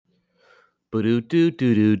Boo doo doo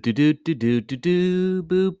doo doo doo doo doo doo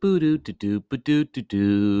boo boo doo doo doo boo doo doo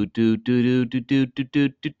doo doo doo doo doo doo doo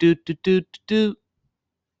doo doo doo doo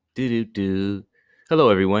doo doo. Hello,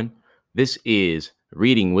 everyone. This is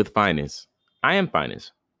Reading with Finest. I am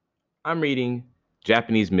Finest. I'm reading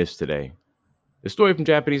Japanese Myths today. The story from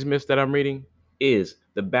Japanese Myths that I'm reading is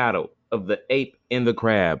The Battle of the Ape and the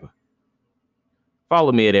Crab.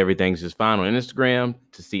 Follow me at Everything's Just Fine on Instagram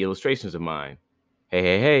to see illustrations of mine.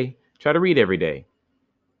 Hey, try to read every day.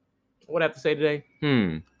 What I have to say today?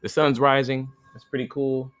 The sun's rising. That's pretty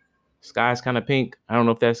cool. Sky's kind of pink. I don't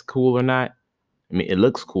know if that's cool or not. I mean, it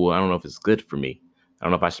looks cool. I don't know if it's good for me. I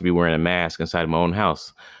don't know if I should be wearing a mask inside my own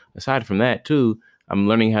house. Aside from that, too, I'm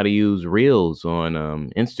learning how to use Reels on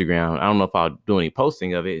Instagram. I don't know if I'll do any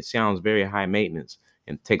posting of it. It sounds very high maintenance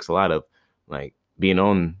and takes a lot of like being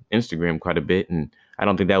on Instagram quite a bit. And I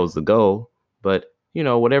don't think that was the goal. But,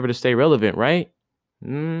 whatever to stay relevant, right?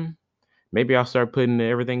 Maybe I'll start putting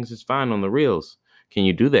everything's just fine on the reels. Can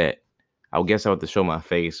you do that? I guess I'll have to show my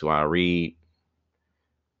face while I read.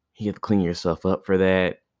 You have to clean yourself up for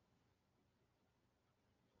that.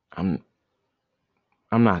 I'm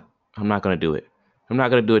I'm not gonna do it. I'm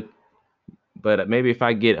not gonna do it. But maybe if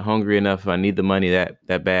I get hungry enough, if I need the money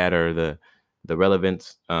that bad or the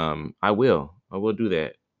relevance, I will. I will do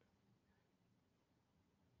that.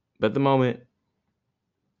 But at the moment,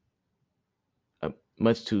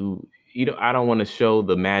 much too, I don't want to show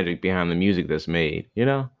the magic behind the music that's made.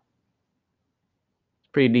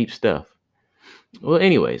 Pretty deep stuff. Well,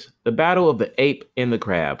 anyways, the battle of the ape and the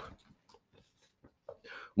crab.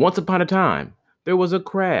 Once upon a time, there was a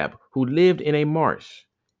crab who lived in a marsh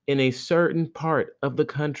in a certain part of the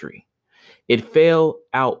country. It fell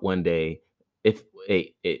out one day.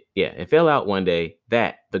 It fell out one day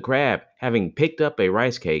that the crab, having picked up a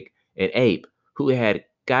rice cake, an ape who had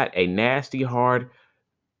got a nasty hard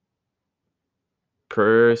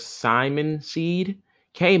persimmon seed,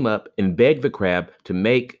 came up and begged the crab to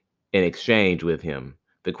make an exchange with him.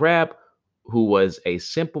 The crab, who was a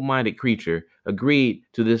simple minded creature, agreed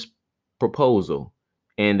to this proposal,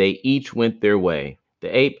 and they each went their way,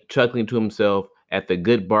 the ape chuckling to himself at the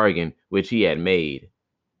good bargain which he had made.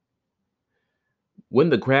 When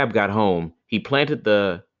the crab got home, he planted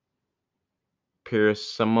the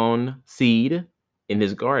persimmon seed in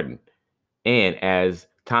his garden, and as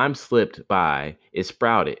time slipped by, it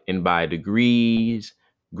sprouted and by degrees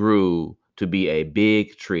grew to be a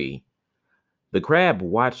big tree. The crab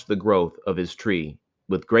watched the growth of his tree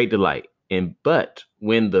with great delight, but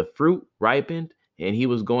when the fruit ripened and he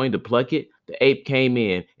was going to pluck it, the ape came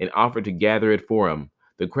in and offered to gather it for him.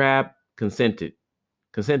 The crab consented.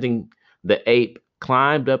 Consenting, the ape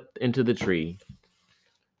climbed up into the tree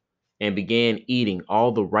and began eating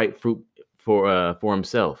all the ripe fruit for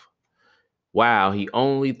himself, while he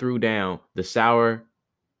only threw down the sour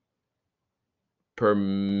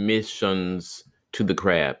permissions to the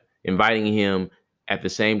crab, inviting him at the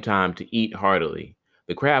same time to eat heartily.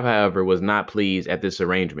 The crab, however, was not pleased at this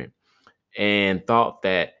arrangement and thought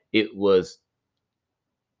that it was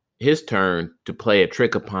his turn to play a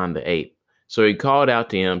trick upon the ape. So he called out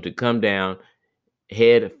to him to come down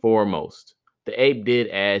head foremost. The ape did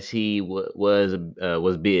as he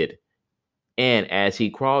was bid, and as he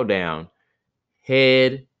crawled down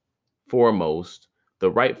head foremost,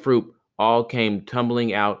 the ripe fruit all came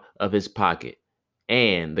tumbling out of his pocket,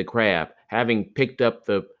 and the crab, having picked up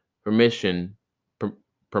the per-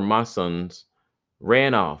 permossons,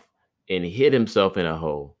 ran off and hid himself in a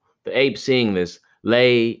hole. The ape, seeing this,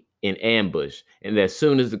 lay in ambush, and as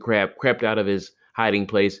soon as the crab crept out of his hiding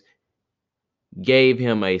place, gave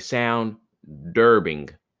him a sound durbing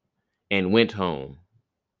and went home.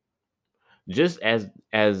 Just at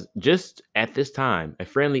this time, a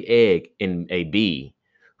friendly egg and a bee,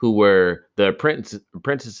 who were the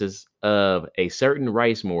apprentices of a certain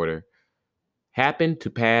rice mortar, happened to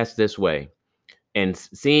pass this way, and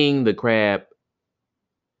seeing the crab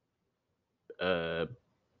uh,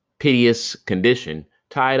 piteous condition,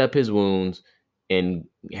 tied up his wounds, and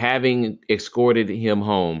having escorted him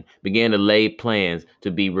home, began to lay plans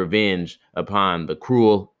to be revenged upon the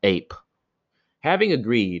cruel ape. Having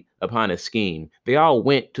agreed upon a scheme, they all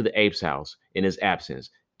went to the ape's house in his absence,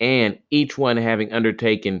 and each one having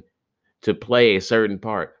undertaken to play a certain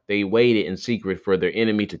part, they waited in secret for their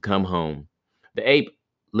enemy to come home. The ape,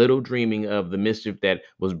 little dreaming of the mischief that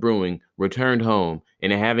was brewing, returned home,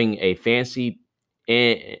 and having a fancy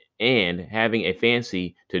to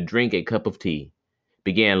drink a cup of tea,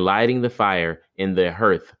 began lighting the fire in the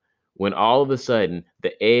hearth, when all of a sudden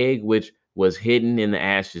the egg which was hidden in the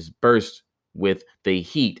ashes burst with the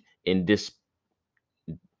heat and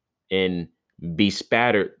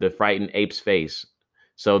bespattered the frightened ape's face,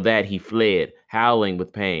 so that he fled, howling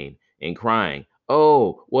with pain and crying,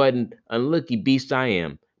 "Oh, what an unlucky beast I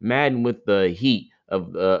am!" Maddened with the heat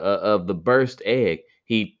of the burst egg,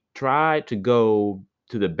 he tried to go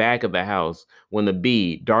to the back of the house when the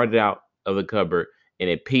bee darted out of the cupboard in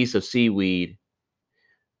a piece of seaweed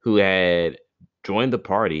who had joined the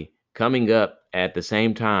party. Coming up at the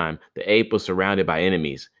same time, the ape was surrounded by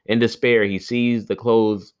enemies. In despair, he seized the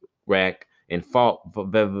clothes rack and fought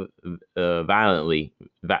valiantly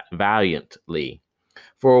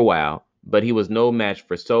for a while, but he was no match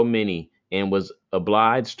for so many and was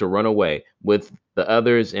obliged to run away with the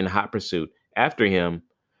others in hot pursuit after him.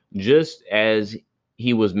 Just as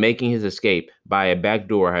he was making his escape by a back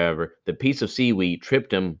door, however, the piece of seaweed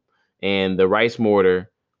tripped him, and the rice mortar,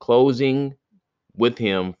 closing with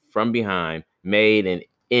him from behind, made an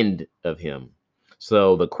end of him.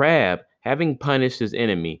 So the crab, having punished his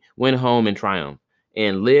enemy, went home in triumph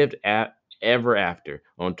and lived ever after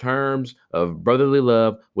on terms of brotherly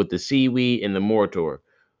love with the seaweed and the mortar.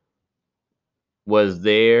 Was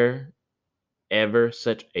there ever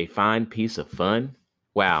such a fine piece of fun?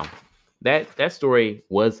 Wow, that story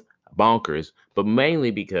was bonkers, but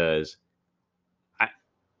mainly because I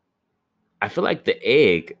I feel like the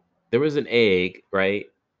egg. There was an egg, right?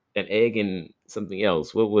 An egg in something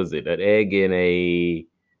else. What was it? An egg in a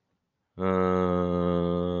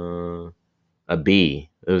bee.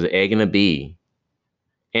 There was an egg in a bee.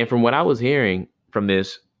 And from what I was hearing from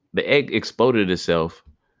this, the egg exploded itself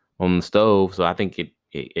on the stove. So I think it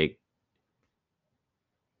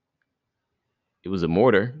was a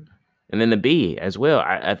mortar, and then the bee as well.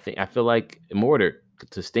 I feel like mortar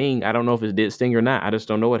to sting. I don't know if it did sting or not. I just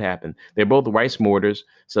don't know what happened. They're both rice mortars,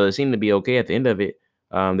 so it seemed to be okay at the end of it.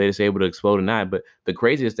 They just able to explode or not. But the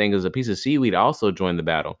craziest thing is a piece of seaweed also joined the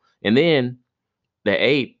battle, and then the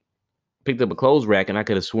ape picked up a clothes rack, and I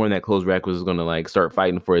could have sworn that clothes rack was going to like start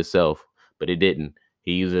fighting for itself, but it didn't.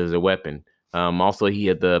 He used it as a weapon. Also, he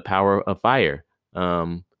had the power of fire,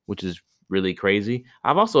 which is really crazy.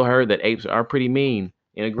 I've also heard that apes are pretty mean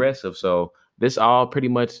and aggressive, so this all pretty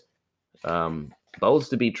much um, bodes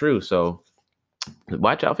to be true. So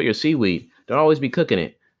watch out for your seaweed. Don't always be cooking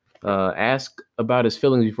it. Ask about its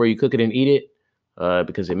feelings before you cook it and eat it,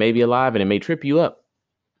 because it may be alive and it may trip you up.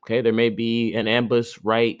 Okay, there may be an ambush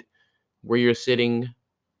right where you're sitting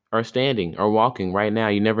or standing or walking right now.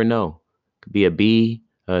 You never know. Could be a bee,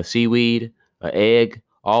 a seaweed, an egg,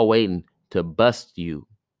 all waiting to bust you.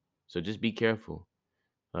 So just be careful.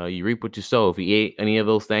 You reap what you sow. If you ate any of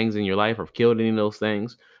those things in your life or killed any of those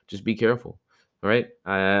things, just be careful. All right.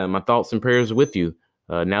 My thoughts and prayers are with you.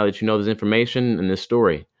 Now that you know this information and this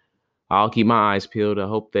story, I'll keep my eyes peeled. I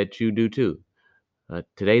hope that you do too.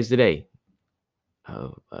 Today's the day.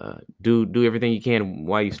 Do everything you can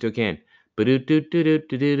while you still can.